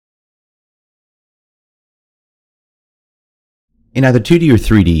In either 2D or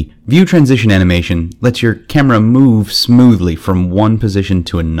 3D, view transition animation lets your camera move smoothly from one position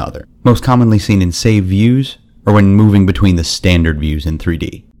to another, most commonly seen in save views or when moving between the standard views in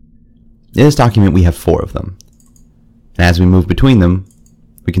 3D. In this document we have 4 of them, and as we move between them,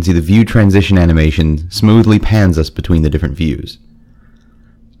 we can see the view transition animation smoothly pans us between the different views.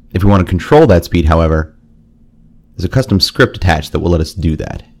 If we want to control that speed, however, there's a custom script attached that will let us do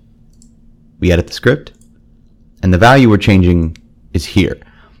that. We edit the script, and the value we're changing is here.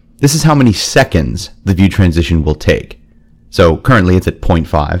 This is how many seconds the view transition will take. So currently it's at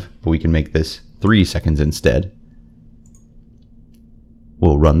 0.5, but we can make this 3 seconds instead.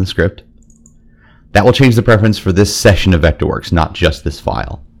 We'll run the script. That will change the preference for this session of Vectorworks, not just this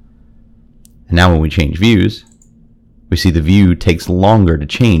file. And now when we change views, we see the view takes longer to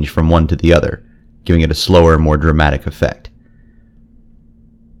change from one to the other, giving it a slower, more dramatic effect.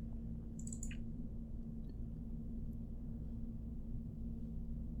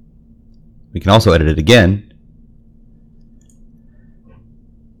 We can also edit it again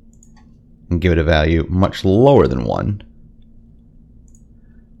and give it a value much lower than 1.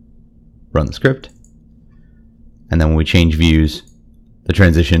 Run the script. And then when we change views, the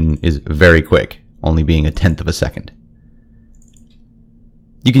transition is very quick, only being 1/10 of a second.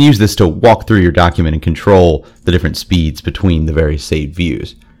 You can use this to walk through your document and control the different speeds between the various saved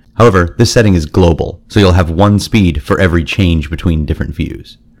views. However, this setting is global, so you'll have one speed for every change between different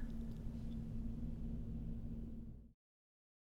views.